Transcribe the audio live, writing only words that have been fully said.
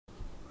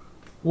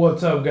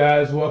What's up,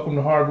 guys? Welcome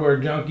to Hardware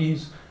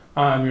Junkies.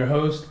 I'm your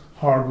host,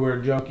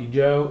 Hardware Junkie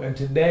Joe, and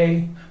today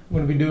I'm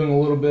going to be doing a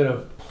little bit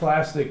of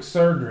plastic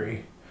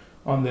surgery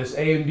on this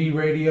AMD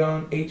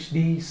Radeon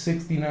HD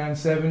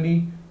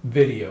 6970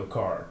 video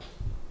card.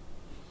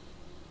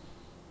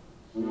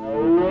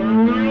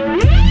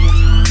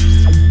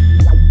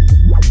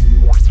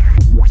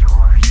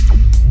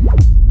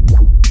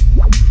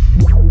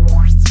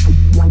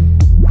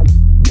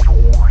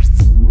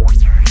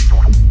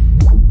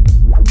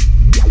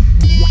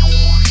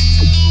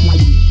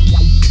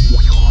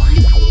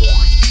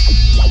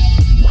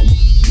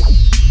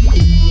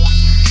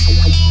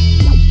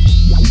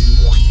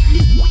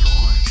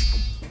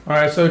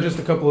 Alright, so just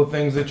a couple of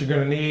things that you're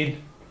going to need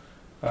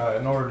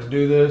in order to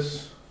do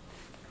this.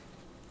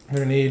 You're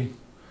going to need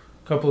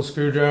a couple of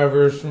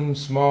screwdrivers from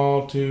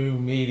small to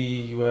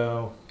meaty,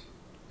 well,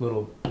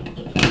 little,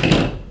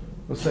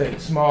 let's say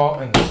small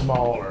and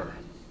smaller.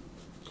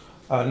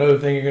 Another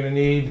thing you're going to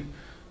need, a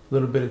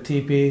little bit of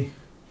TP,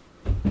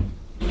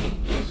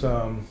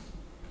 some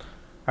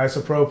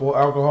isopropyl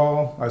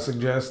alcohol. I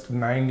suggest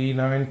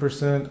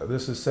 99%.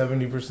 This is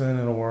 70%,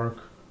 it'll work.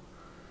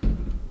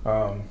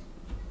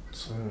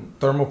 Some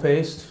thermal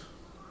paste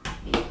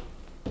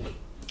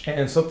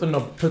and something to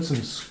put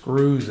some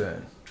screws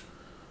in.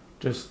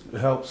 Just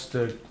helps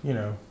to, so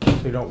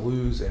you don't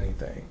lose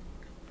anything.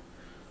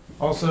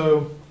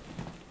 Also,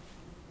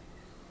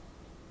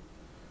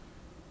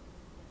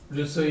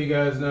 just so you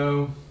guys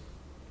know,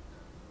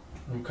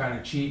 I'm kind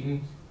of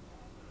cheating.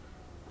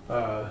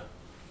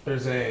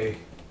 There's a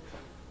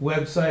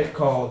website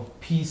called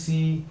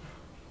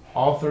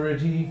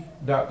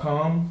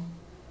PCauthority.com.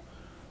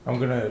 I'm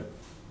gonna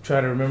try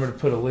to remember to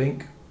put a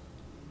link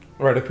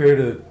right up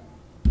here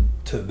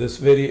to this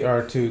video,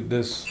 or to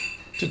this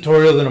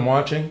tutorial that I'm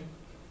watching.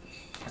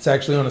 It's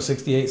actually on a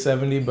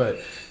 6870, but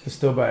it's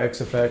still by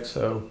XFX,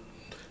 so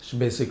it should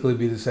basically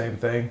be the same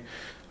thing.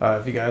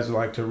 If you guys would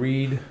like to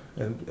read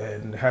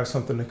and have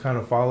something to kind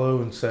of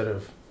follow instead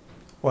of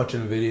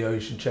watching a video, you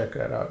should check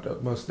that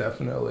out, most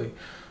definitely.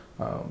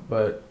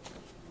 But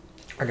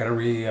I gotta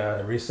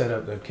reset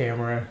up the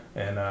camera,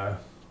 and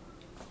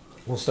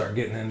we'll start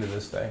getting into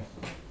this thing.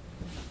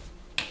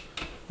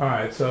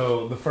 Alright,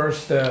 so the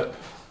first step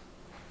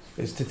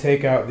is to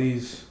take out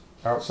these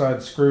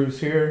outside screws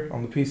here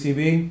on the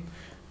PCB.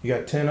 You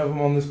got 10 of them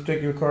on this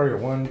particular card. You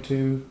got 1,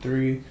 2,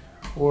 3,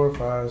 4,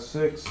 5,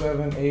 6,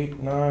 7, 8,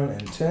 9,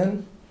 and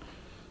 10.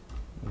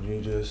 And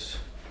you just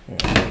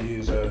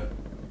use a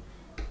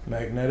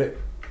magnetic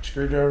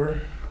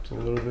screwdriver. It's a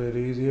little bit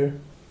easier.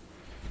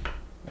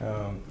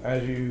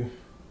 As you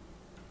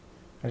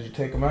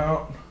take them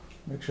out,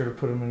 make sure to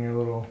put them in your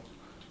little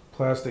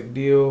plastic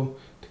deal.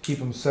 Keep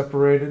them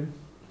separated.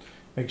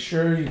 Make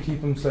sure you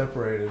keep them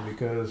separated,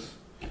 because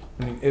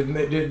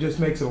it just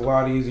makes it a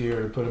lot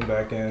easier to put them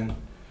back in,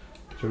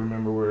 to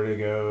remember where to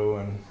go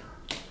and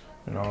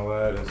all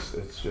that.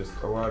 It's just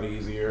a lot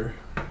easier.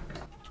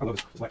 I love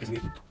this black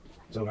PCB.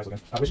 So nice looking.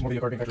 I wish more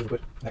video card manufacturers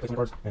would put necklace on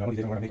cards, and one of these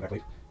days I'm going to make a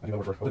necklace. I do that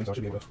work for a living, so I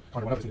should be able to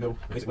conjure one up this video,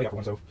 the basic layout for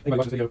one. So anybody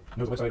watching this video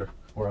knows the website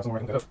or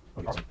somewhere I can look that up.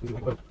 That'd be awesome. Please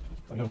link below.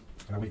 Let me know,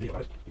 and I'll make a video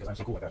about it, because I'm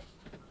so cool at that.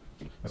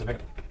 That's a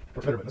magnet.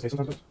 Works better, but let's say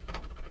sometimes it does.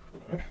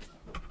 Okay.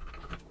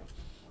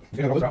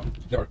 Okay, now those are out.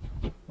 There are. I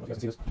don't know if you guys can see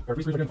this. There are 3 screws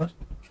right here in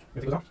front.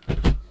 You gotta take those out.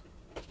 This is where separating the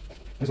screws can come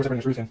handy,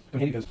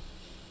 because.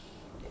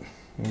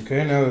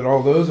 Okay, now that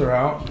all those are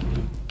out,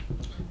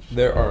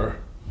 there are.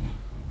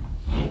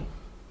 I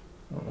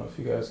don't know if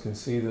you guys can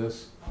see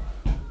this.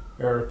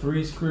 There are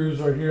 3 screws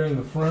right here in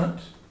the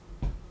front.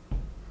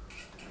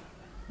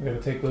 You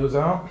gotta take those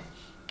out.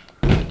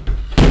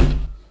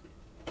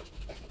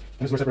 And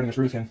this is where separating the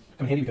screws can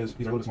come handy, because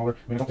these are a little bit smaller. I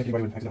mean, I don't think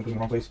anybody would accidentally put them in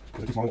the wrong place because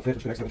they're too small, it won't fit.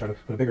 You should accidentally try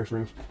to put a bigger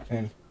screw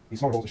in these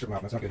smaller holes and strip them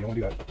out. That's not good. You don't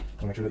want to do that. You want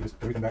to make sure that you just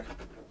put everything back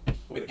the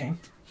way they came.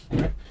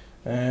 Okay.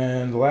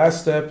 And the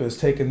last step is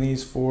taking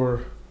these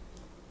 4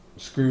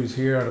 screws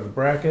here out of the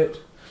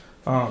bracket.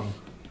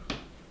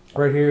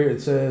 Right here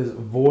it says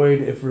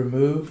void if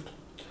removed,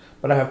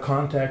 but I have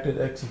contacted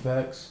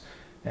XFX,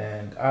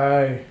 and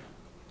I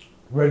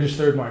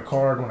registered my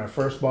card when I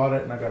first bought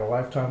it, and I got a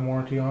lifetime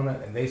warranty on it,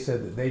 and they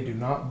said that they do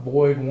not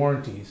void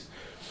warranties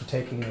for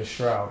taking the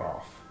shroud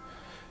off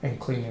and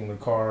cleaning the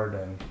card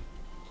and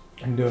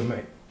doing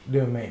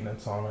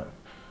maintenance on it.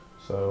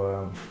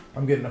 So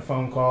I'm getting a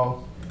phone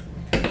call.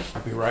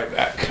 I'll be right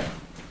back.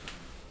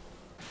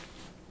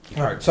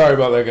 Alright, sorry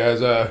about that,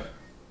 guys.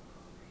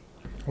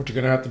 What you're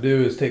gonna have to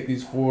do is take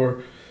these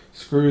 4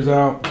 screws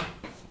out.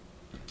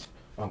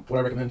 What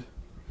I recommend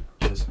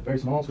is a very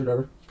small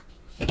screwdriver.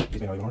 These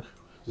may not even work.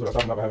 This is what I was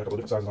talking about having a couple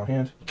of different sizes on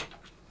hand.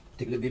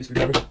 Take a little bitty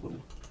screwdriver.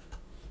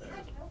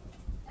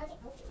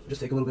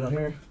 Just take a little bit on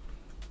here.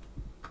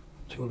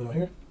 Take a little bit on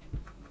here.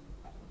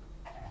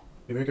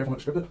 Be very careful not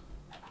to strip it.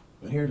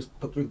 And here, just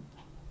poke through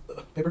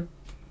the paper.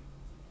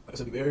 Like I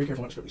said, be very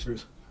careful not to strip these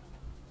screws.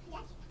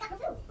 Hold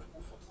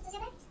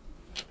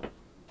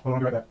on, I'll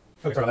be right back.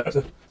 Okay, sorry about that.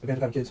 That's the advantage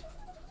of having kids. You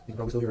can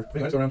probably still hear. But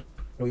anyway, let's go around.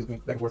 You know, these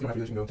back and forth. You don't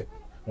have to do this. You can go and take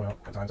one out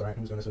at times. Alright,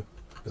 I'm just doing this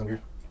because I'm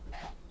weird.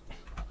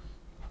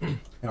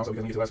 And also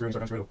because I need to last screw and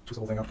start unscrew, it'll twist the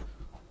whole thing out.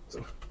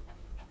 So,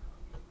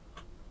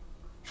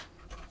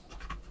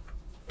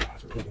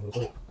 that's really getting a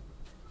little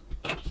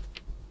tight.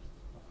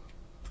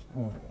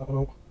 Alright, up and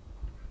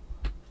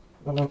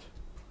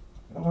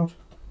out,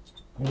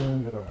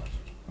 and get out.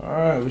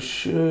 Alright, we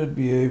should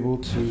be able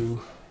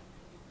to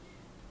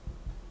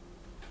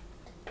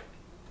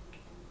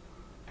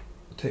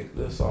take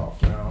this off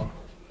now.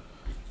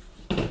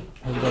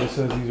 Everybody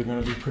says these are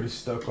going to be pretty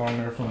stuck on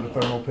there from the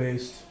thermal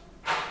paste,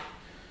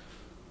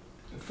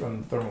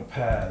 from the thermal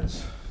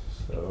pads.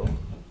 So,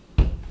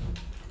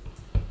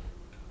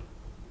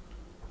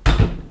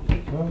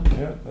 well,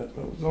 yeah, that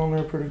was on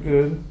there pretty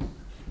good.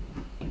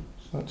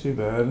 It's not too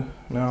bad.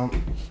 Now,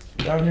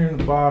 down here in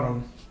the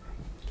bottom,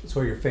 that's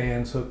where your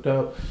fan's hooked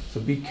up.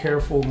 So be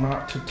careful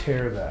not to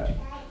tear that.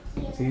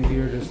 It's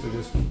easier just to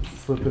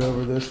flip it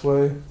over this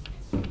way.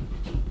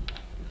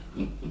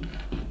 And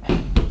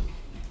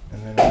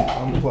then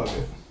unplug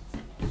it.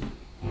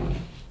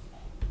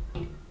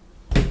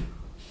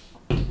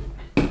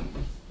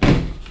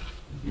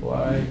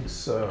 Like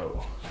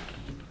so.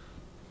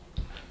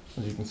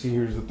 As you can see,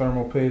 here's the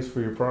thermal paste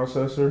for your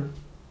processor.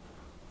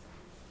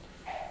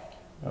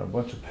 Got a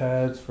bunch of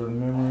pads for the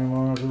memory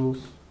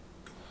modules.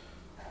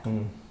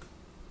 I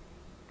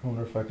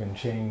wonder if I can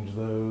change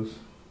those.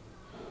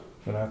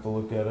 Gonna have to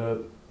look that up.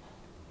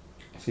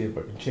 See if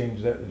I can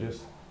change that to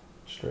just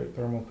straight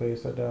thermal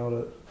paste. I doubt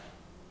it.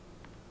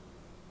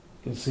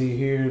 You can see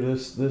here,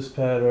 this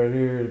pad right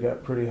here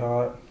got pretty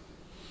hot.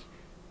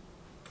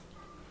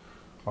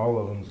 All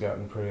of them's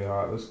gotten pretty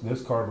hot.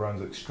 This card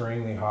runs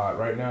extremely hot.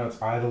 Right now it's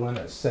idling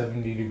at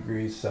 70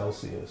 degrees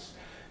Celsius.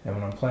 And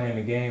when I'm playing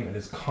a game, it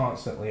is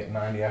constantly at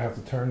 90. I have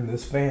to turn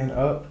this fan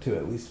up to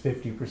at least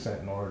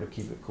 50% in order to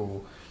keep it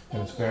cool.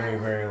 And it's very,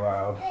 very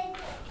loud.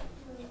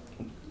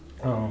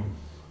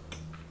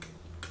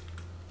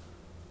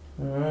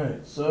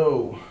 Alright,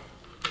 so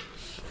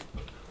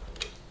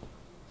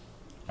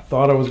I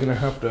thought I was gonna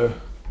have to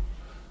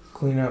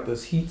clean out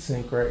this heat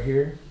sink right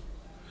here,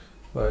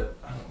 but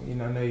I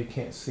know you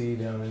can't see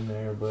down in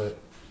there, but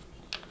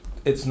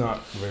it's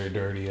not very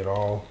dirty at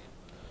all.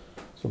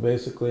 So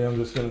basically I'm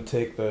just gonna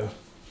take the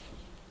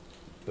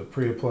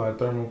pre-applied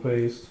thermal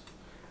paste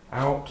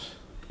out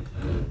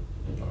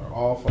or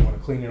off. I'm gonna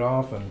clean it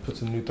off and put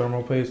some new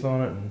thermal paste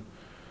on it, and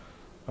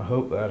I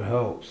hope that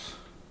helps.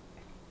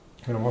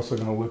 And I'm also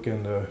gonna look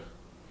into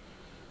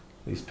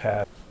these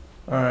pads.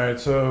 Alright,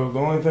 so the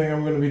only thing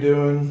I'm gonna be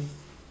doing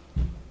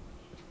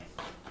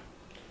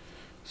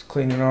is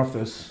cleaning off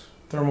this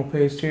thermal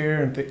paste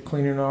here and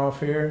cleaning it off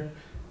here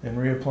and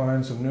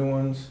reapplying some new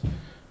ones.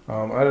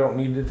 I don't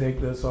need to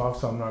take this off,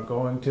 so I'm not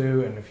going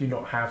to, and if you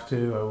don't have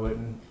to, I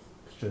wouldn't.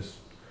 It's just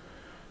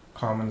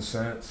common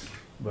sense.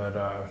 But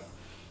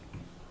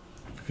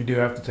if you do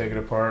have to take it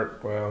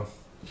apart, well,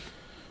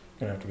 you're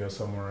gonna have to go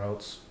somewhere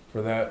else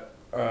for that.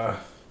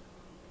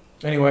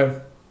 Anyway,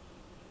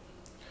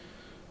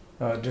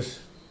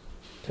 just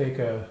take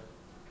a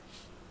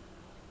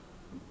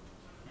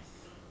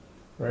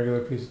regular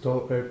piece of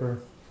toilet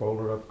paper,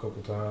 fold it up a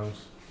couple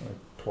times, like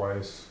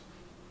twice.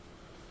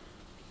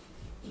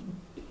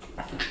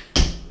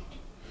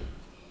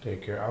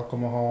 Take your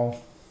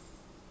alcohol,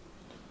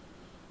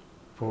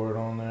 pour it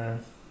on there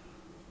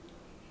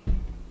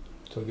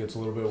until it gets a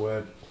little bit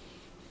wet,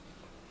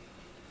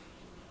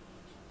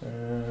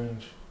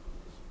 and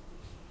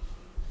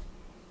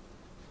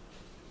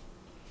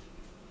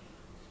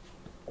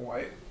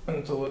wipe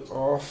until it's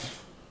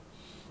off.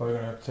 Probably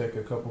gonna have to take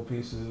a couple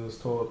pieces of this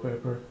toilet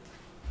paper.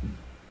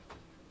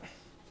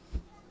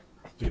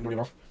 So you can bring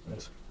it off and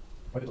just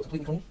wipe it till it's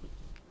completely clean.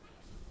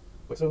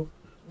 Like so.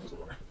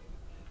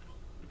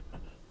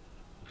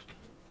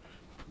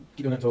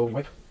 Keep doing that until you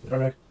wipe with a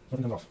dry rag,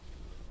 nothing comes off.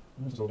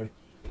 And this is all ready.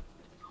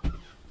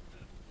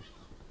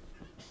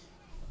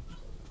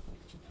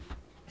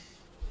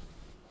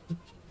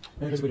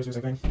 And basically just do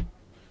the same thing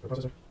for the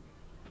processor.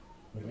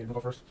 Make the hook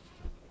off first.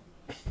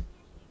 Once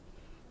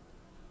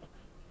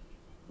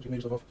you made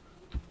yourself off,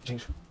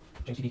 change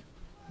CD.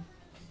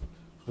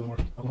 A little more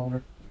alcohol in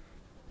there.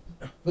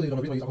 Really, you don't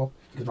know, reason why I use alcohol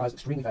because it dries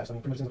extremely fast. I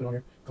mean, pretty much as soon as I put it on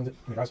here, cleans it,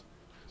 and it dries. So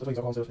that's why I use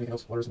alcohol instead of anything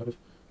else. Water is seductive.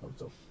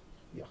 So,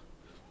 yeah.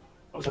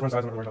 I'll just run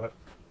sides, I'm not worried about that.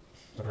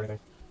 It's not for anything.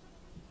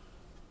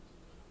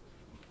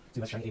 See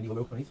that shiny AMD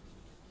logo underneath?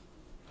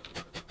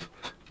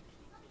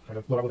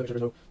 Trying to blow it out with it, make sure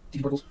there's no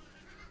TD particles.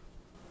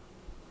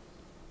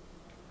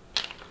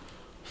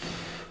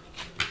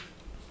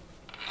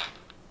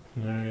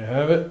 There you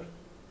have it.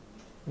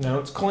 Now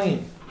it's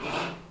clean.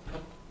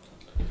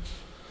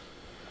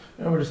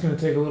 Now we're just going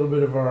to take a little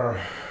bit of our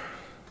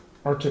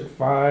Arctic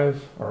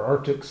 5 or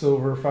Arctic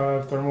Silver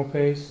 5 thermal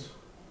paste,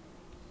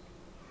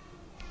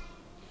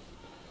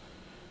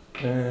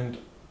 and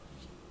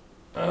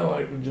I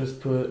like to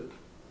just put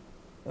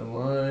a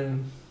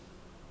line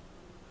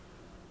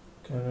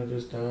kind of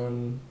just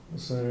down the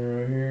center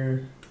right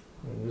here,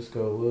 and just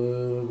go a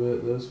little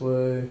bit this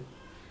way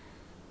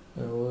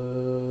and a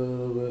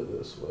little bit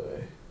this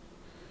way.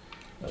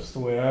 That's the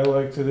way I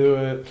like to do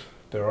it.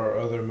 There are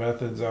other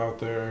methods out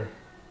there.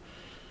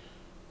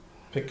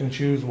 Pick and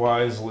choose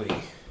wisely.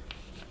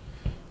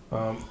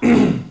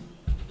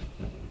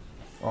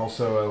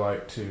 Also, I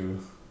like to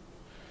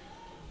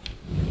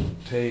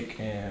take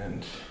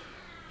and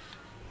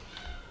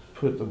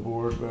put the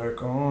board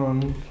back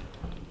on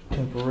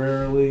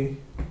temporarily,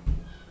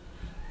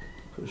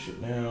 push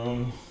it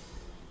down,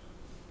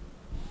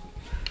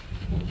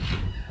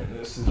 and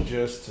this is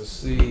just to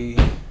see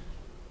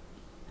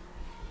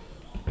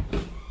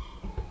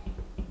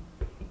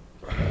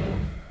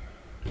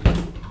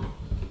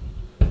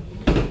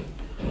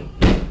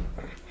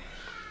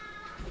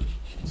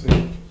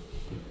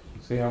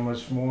see how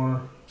much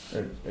more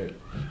it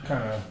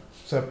kind of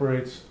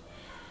separates.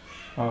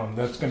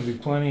 That's going to be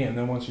plenty, and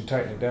then once you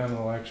tighten it down,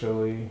 it'll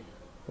actually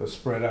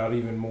spread out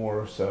even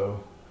more,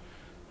 so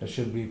it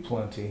should be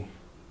plenty.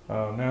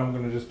 Now I'm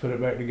going to just put it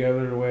back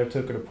together the way I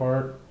took it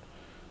apart,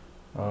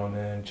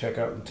 and check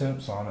out the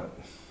temps on it.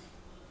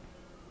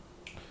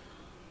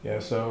 Yeah,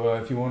 so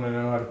if you want to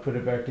know how to put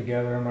it back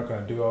together, I'm not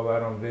going to do all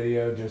that on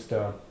video, just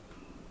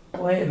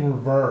play it in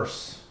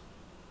reverse.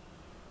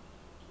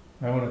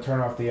 I want to turn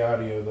off the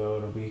audio though,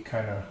 it'll be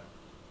kind of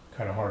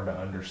hard to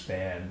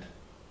understand.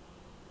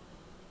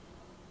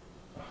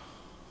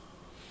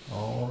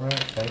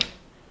 Alright, okay.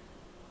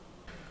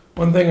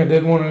 One thing I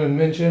did want to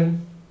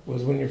mention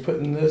was when you're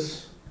putting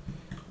this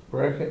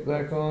bracket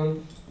back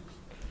on,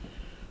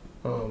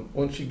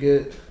 once you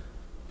get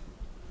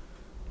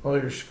all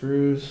your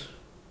screws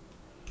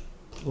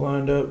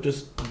lined up,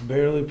 just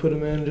barely put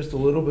them in just a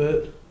little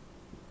bit.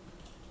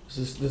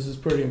 This is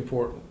pretty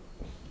important.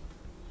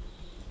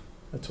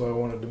 That's why I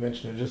wanted to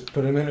mention it. Just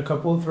put them in a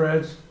couple of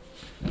threads.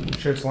 Make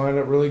sure it's lined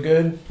up really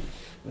good.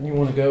 Then you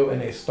want to go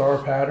in a star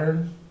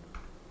pattern.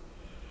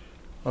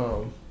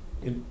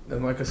 And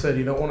like I said,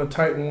 you don't want to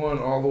tighten one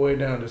all the way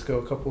down. Just go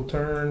a couple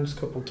turns,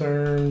 couple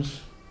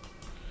turns,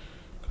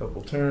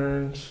 couple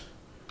turns,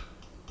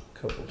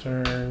 couple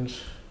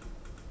turns,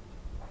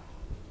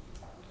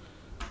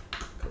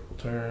 couple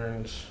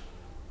turns.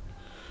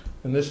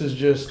 And this is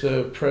just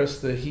to press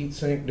the heat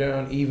sink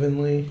down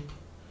evenly.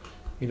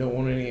 You don't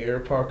want any air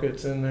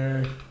pockets in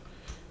there.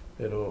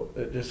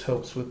 It just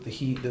helps with the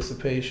heat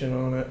dissipation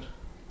on it.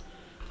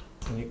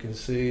 And you can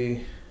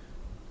see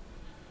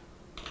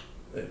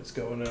that it's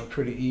going down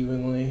pretty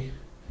evenly.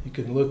 You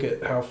can look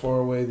at how far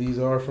away these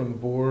are from the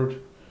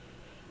board.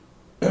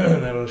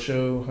 That'll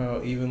show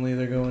how evenly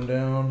they're going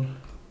down.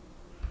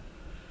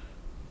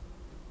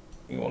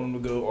 You want them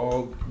to go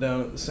all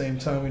down at the same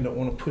time. You don't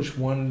want to push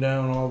one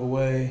down all the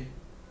way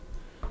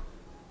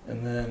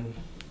and then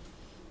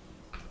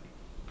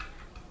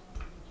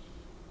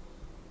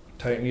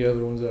tighten the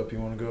other ones up. You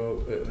want to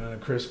go in a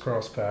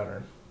crisscross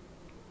pattern,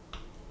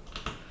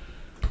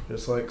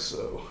 just like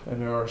so.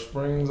 And there are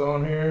springs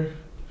on here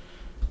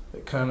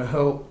that kind of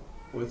help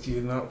with you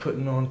not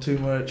putting on too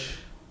much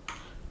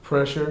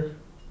pressure,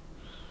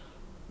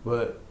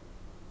 but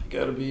you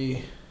got to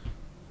be,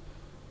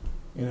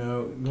 you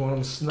want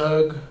them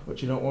snug,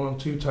 but you don't want them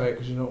too tight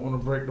because you don't want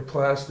to break the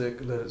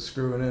plastic that it's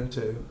screwing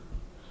into.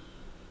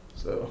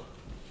 So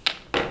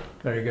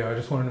there you go. I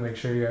just wanted to make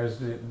sure you guys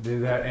do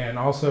that. And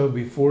also,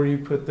 before you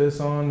put this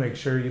on, make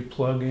sure you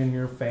plug in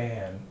your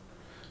fan.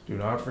 Do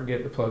not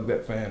forget to plug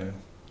that fan in.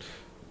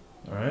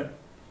 All right.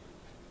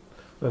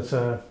 Let's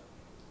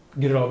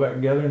get it all back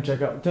together and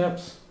check out the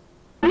temps.